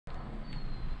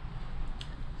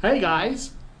Hey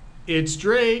guys, it's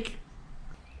Drake.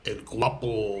 El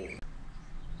Guapo.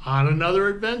 On another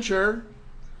adventure.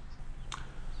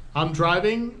 I'm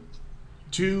driving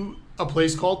to a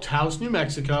place called Taos, New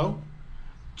Mexico,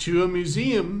 to a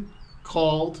museum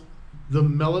called the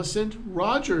Millicent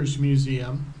Rogers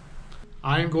Museum.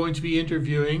 I am going to be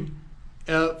interviewing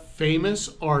a famous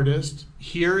artist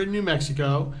here in New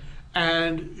Mexico,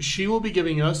 and she will be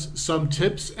giving us some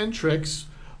tips and tricks,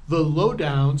 the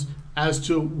lowdowns as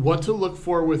to what to look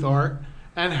for with art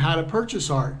and how to purchase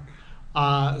art.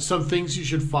 Some things you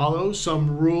should follow,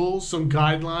 some rules, some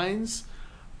guidelines,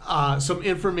 some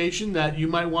information that you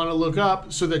might want to look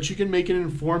up so that you can make an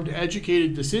informed,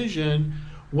 educated decision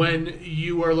when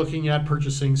you are looking at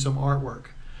purchasing some artwork.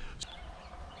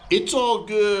 It's all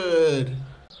good.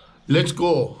 Let's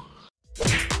go.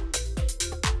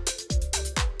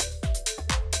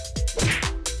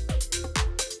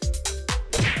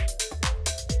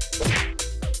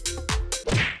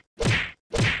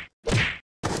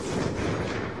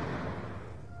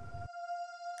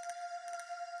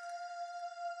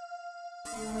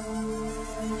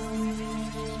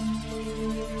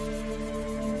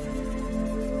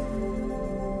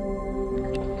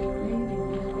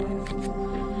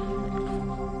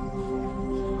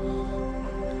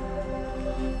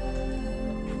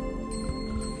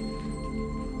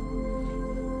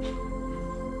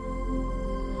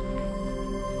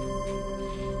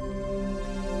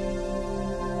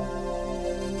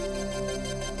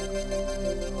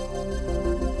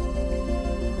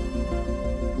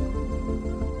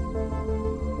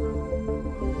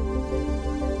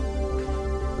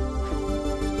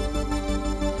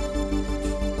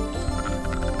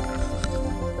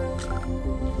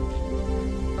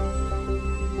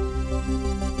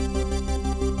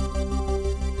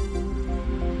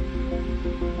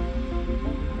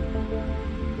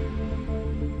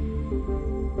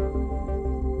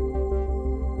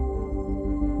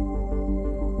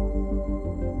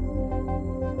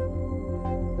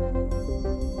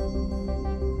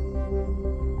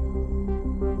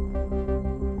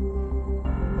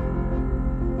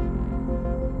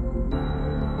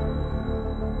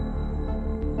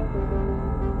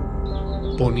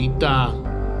 Bonita.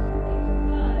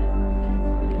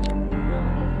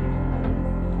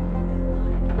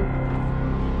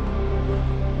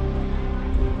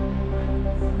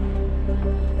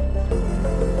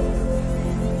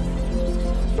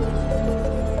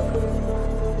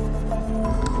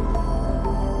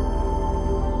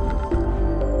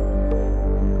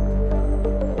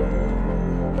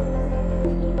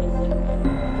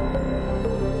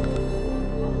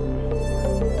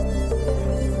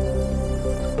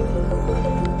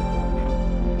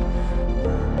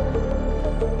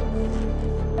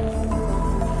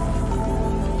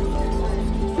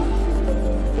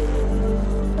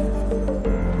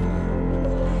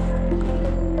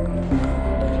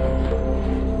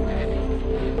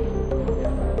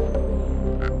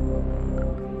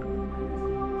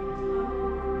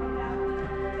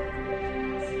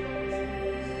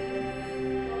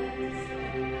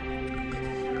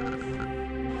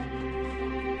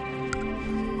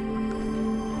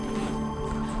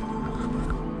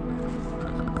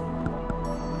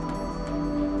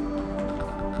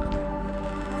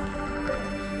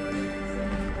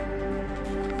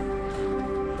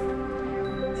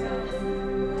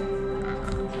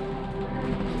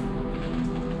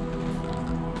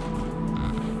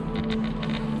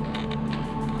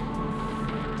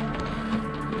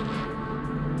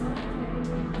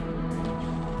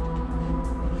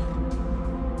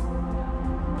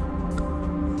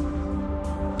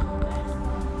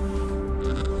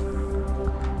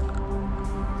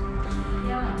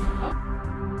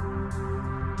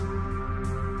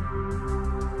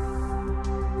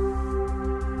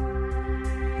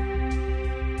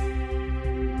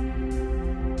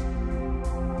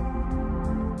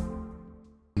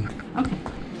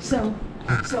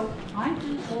 So I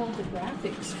do all the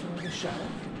graphics for the show.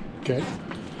 Okay.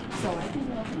 So I do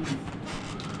all these.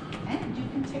 And you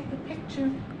can take the picture.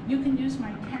 You can use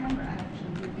my camera,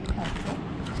 actually, would be helpful.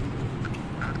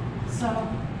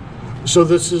 So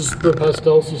this is the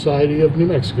Pastel Society of New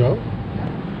Mexico.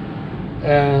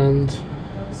 And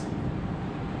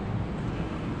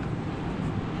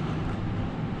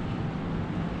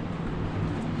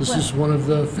this is one of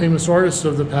the famous artists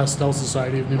of the Pastel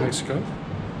Society of New Mexico.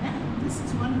 This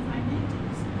is one of my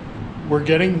paintings. We're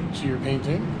getting to your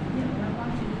painting. Yeah, but I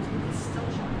want you to take a still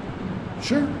shot.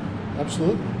 Sure,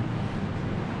 absolutely.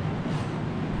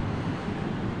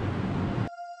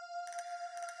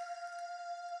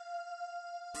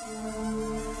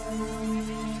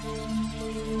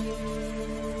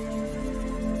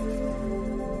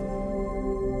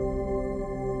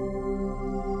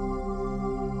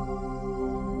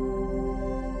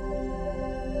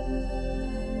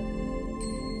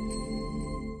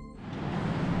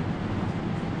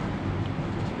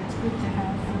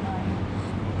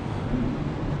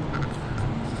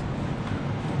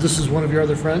 This is one of your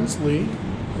other friends, Lee,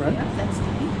 right? Yeah, that's Lee.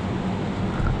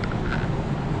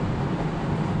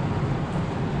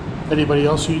 Anybody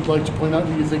else who you'd like to point out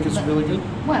who you think is really good?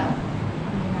 Well,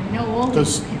 I know all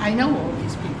these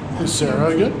people. Is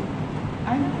Sarah good?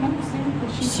 I don't know Sarah,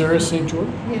 but she's Sarah St. George?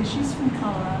 Yeah, she's from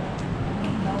Colorado. I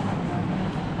don't know her.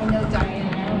 I know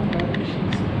Diane Arrow.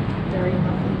 She's a very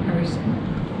lovely person.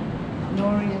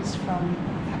 Nori is from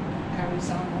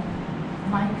Arizona.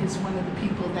 Mike is one of the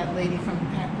people that lady from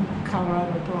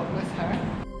Colorado brought with her.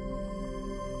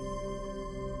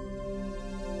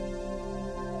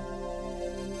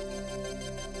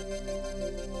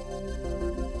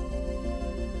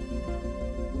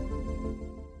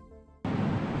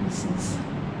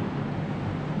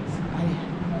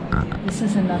 This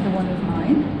is another one of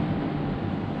mine.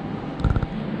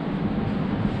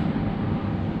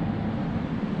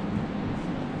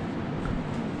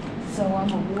 So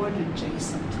I'm award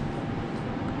adjacent.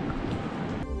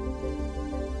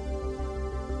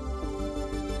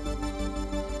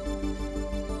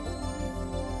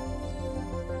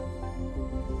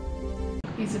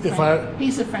 He's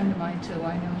a friend of mine too.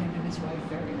 I know him and his wife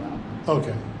very well.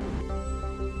 Okay.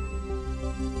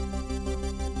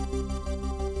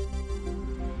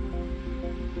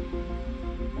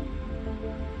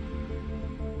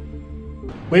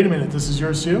 Wait a minute, this is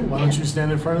yours too? Why don't you stand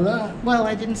in front of that? Well,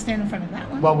 I didn't stand in front of that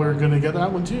one. Well, we're going to get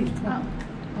that one too. Come on.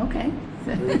 Okay.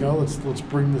 There you go. Let's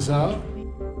bring this out.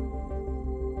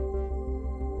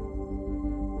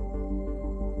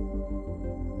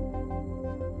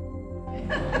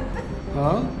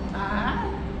 Huh?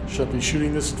 Should I be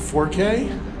shooting this in 4K?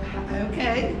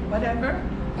 Okay, whatever.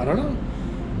 I don't know.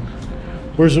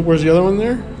 Where's the other one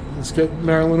there? Let's get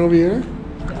Marilyn over here.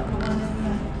 The other one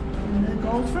in the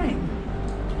gold frame.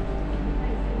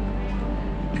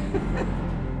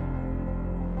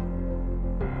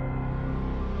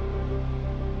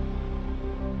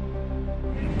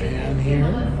 Band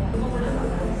here.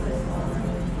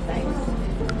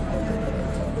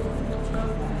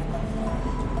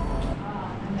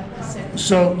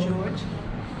 So,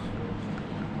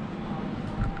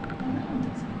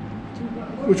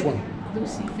 which one?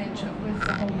 Lucy Finch. What's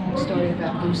the whole long story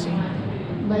about Lucy?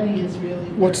 Letty is really.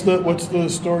 What's the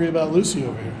story about Lucy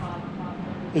over here?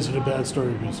 Is it a bad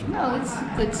story? No, it's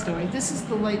a good story. This is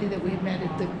the lady that we met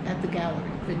at the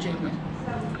gallery, Virginia.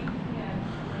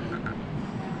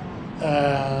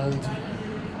 And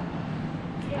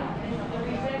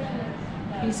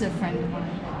he's a friend of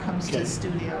mine that comes to the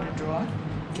studio to draw.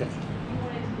 Okay.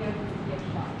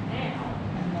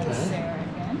 And that's Sarah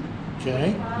again.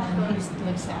 Okay. And he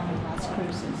lives down in Las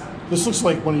Cruces. This looks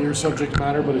like one of your subject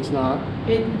matter, but it's not.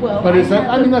 But is that?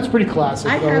 I mean, that's pretty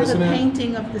classic. I have a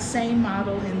painting of the same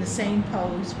model in the same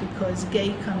pose because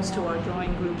Gay comes to our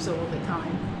drawing groups all the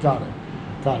time. Got it.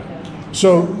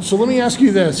 So let me ask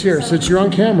you this here, since you're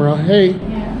on camera. Hey,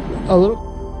 a little.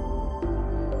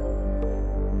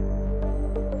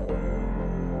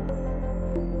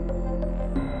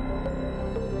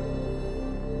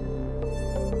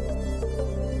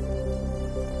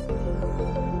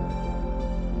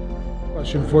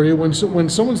 Question for you: when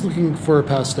someone's looking for a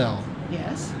pastel,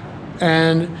 yes,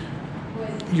 and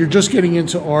you're just getting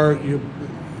into art,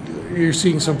 you're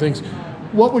seeing some things.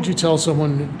 What would you tell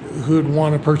someone who'd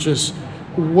want to purchase?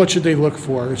 What should they look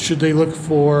for? Should they look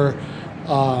for?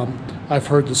 I've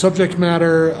heard the subject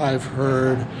matter. I've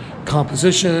heard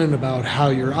composition about how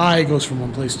your eye goes from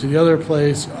one place to the other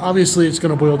place. Obviously, it's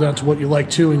going to boil down to what you like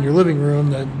too in your living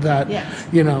room.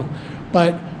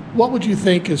 But. What would you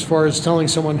think as far as telling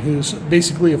someone who's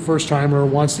basically a first-timer,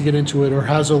 wants to get into it, or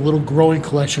has a little growing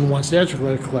collection, wants to add to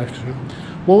their collection?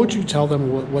 What would you tell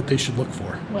them what they should look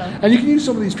for? Well, and you can use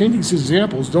some of these paintings as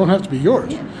examples. Don't have to be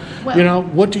yours. Yeah. Well,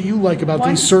 what do you like about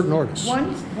these certain artists?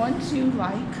 Once you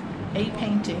like a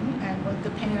painting and what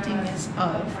the painting is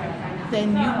of,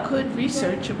 then you could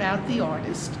research about the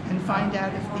artist and find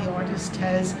out if the artist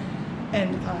has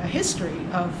a history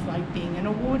of being an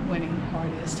award-winning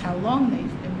artist, how long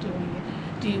they've been doing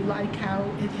it. Do you like how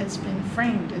it has been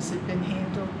framed? Has it been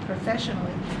handled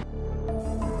professionally?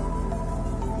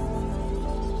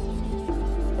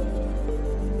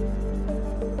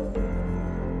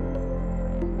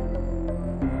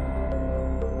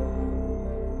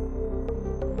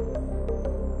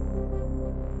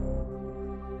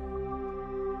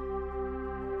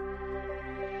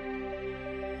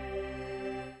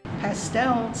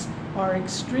 Pastels are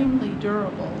extremely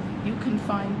durable. You can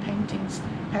find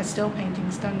pastel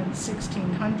paintings done in the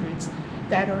 1600s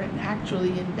that are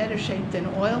actually in better shape than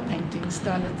oil paintings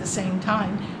done at the same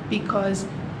time because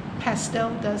pastel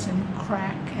doesn't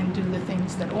crack and do the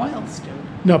things that oils do.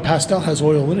 No, pastel has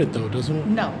oil in it, though, doesn't it?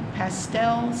 No,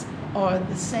 pastels are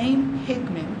the same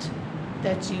pigment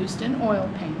that's used in oil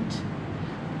paint.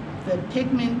 The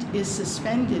pigment is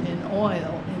suspended in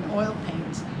oil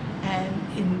paints,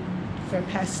 and for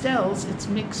pastels, it's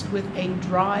mixed with a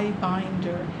dry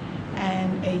binder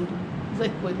and a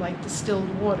liquid like distilled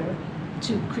water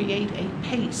to create a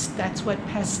paste. That's what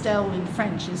pastel in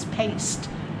French is, paste.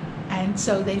 And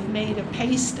so they've made a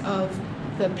paste of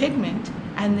the pigment,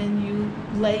 and then you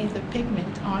lay the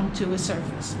pigment onto a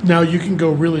surface. Now, you can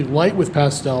go really light with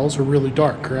pastels or really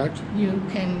dark, correct? You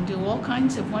can do all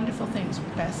kinds of wonderful things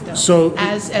with pastels, So,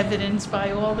 as evidenced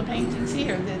by all the paintings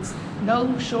here. There's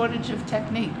no shortage of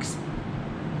techniques.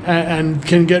 and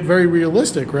can get very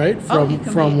realistic, right?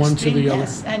 From one to the other.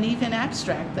 Yes, and even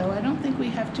abstract, though. I don't think we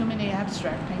have too many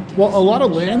abstract paintings. Well, a lot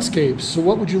of in the show. landscapes. So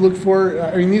what would you look for?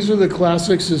 I mean, these are the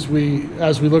classics as we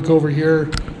look over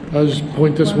here. I'll just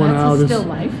point this one out. That's a still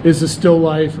life. Is a still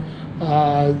life.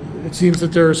 It seems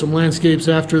that there are some landscapes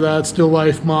after that, still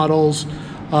life models,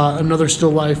 another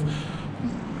still life.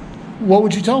 What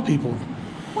would you tell people?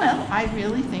 Well, I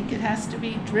really think it has to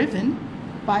be driven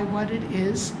by what it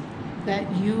is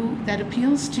that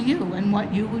appeals to you and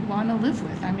what you would want to live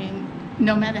with. I mean,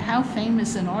 no matter how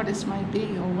famous an artist might be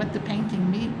or what the painting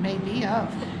may be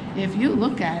of, if you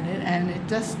look at it and it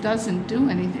just doesn't do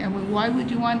anything, I mean, why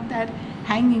would you want that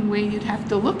hanging where you'd have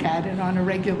to look at it on a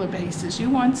regular basis?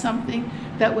 You want something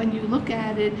that when you look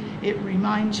at it, it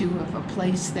reminds you of a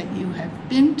place that you have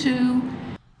been to.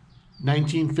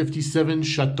 1957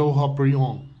 Chateau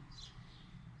Haut-Briand.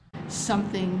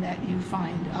 Something that you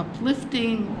find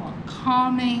uplifting or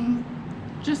calming,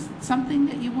 just something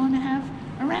that you want to have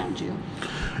around you.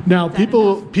 Now,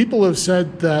 people have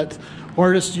said that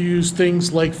artists use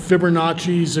things like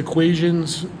Fibonacci's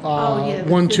equations,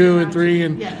 1, 2, and 3,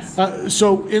 and yes.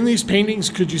 So in these paintings,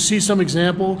 could you see some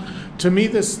example? To me,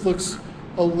 this looks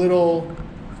a little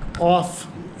off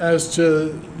as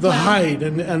to the height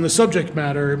and the subject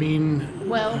matter. I mean,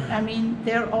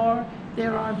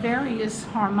 there are various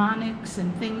harmonics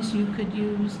and things you could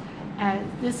use.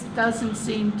 This doesn't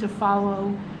seem to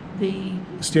follow the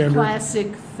standard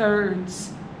classic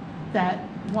thirds that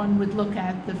one would look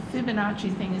at. The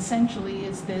Fibonacci thing essentially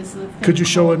is there's the thing. Could you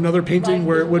show another painting like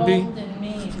where it would be? Golden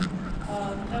mean.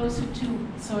 Those are two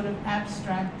sort of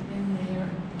abstract in there.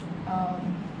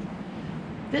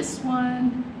 This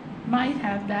one might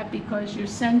have that because your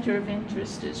center of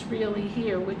interest is really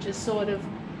here, which is sort of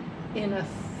in a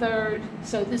third.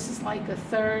 So this is like a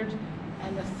third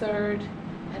and a third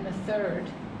and a third.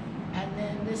 And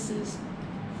then this is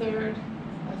third,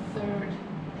 a third,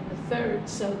 and a third.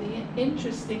 So the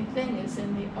interesting thing is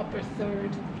in the upper third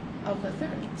of a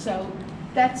third. So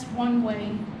that's one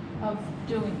way of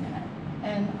doing that.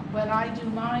 And when I do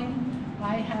mine,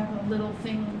 I have a little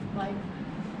thing like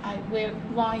where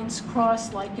lines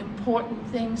cross like important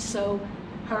things, so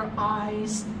her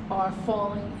eyes are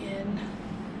falling in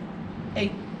a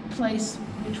place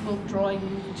which will draw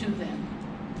you to them.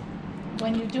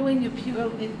 When you're doing your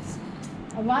pure,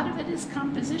 a lot of it is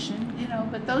composition,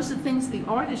 but those are things the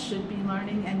artist should be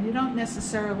learning, and you don't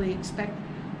necessarily expect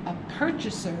a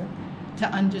purchaser to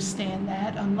understand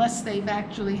that unless they've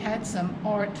actually had some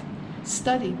art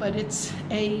study. But it's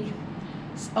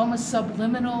almost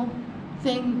subliminal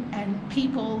thing, and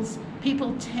people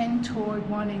tend toward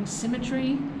wanting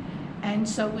symmetry, and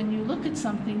so when you look at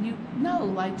something,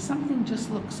 like something just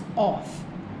looks off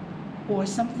or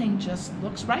something just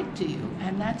looks right to you,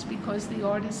 and that's because the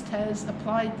artist has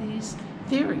applied these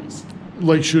theories.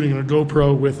 Like shooting a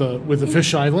GoPro with a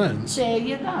fisheye lens. There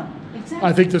you go. Exactly.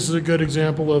 I think this is a good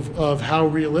example of how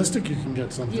realistic you can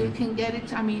get something. You can get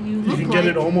it. I mean, you can get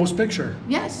it almost picture.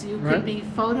 Yes, you could be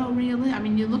photorealistic. I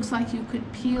mean, it looks like you could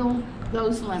peel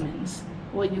those lemons,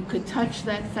 or you could touch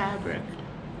that fabric.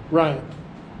 Right.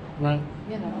 I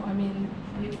mean,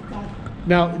 you've got.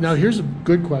 Now here's a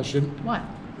good question. What?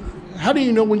 How do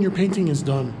you know when your painting is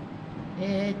done?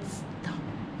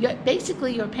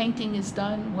 Basically, your painting is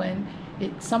done when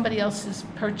somebody else has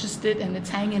purchased it and it's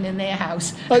hanging in their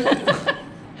house.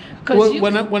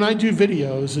 When I do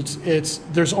videos, it's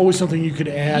there's always something you could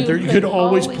add. You could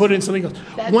always put in something else.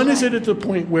 When is it at the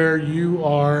point where you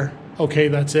are, okay,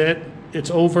 that's it,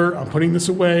 it's over, I'm putting this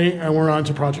away, and we're on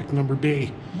to project number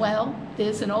B? Well,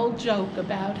 there's an old joke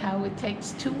about how it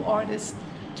takes two artists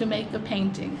to make a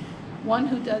painting. One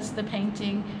who does the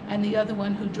painting and the other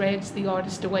one who drags the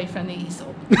artist away from the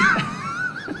easel.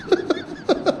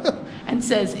 And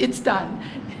says, it's done.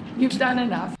 You've done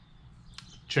enough.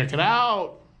 Check it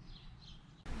out.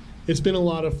 It's been a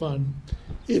lot of fun.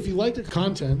 If you like the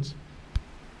content,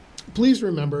 Please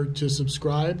remember to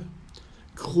subscribe,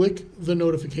 click the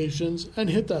notifications, and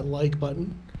hit that like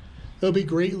button. It'll be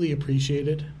greatly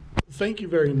appreciated. Thank you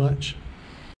very much.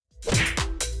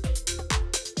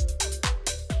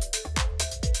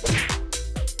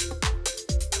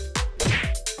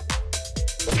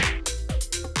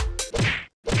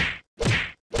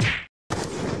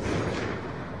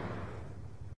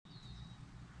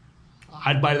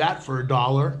 I'd buy that for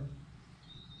 $1.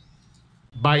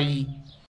 Bye.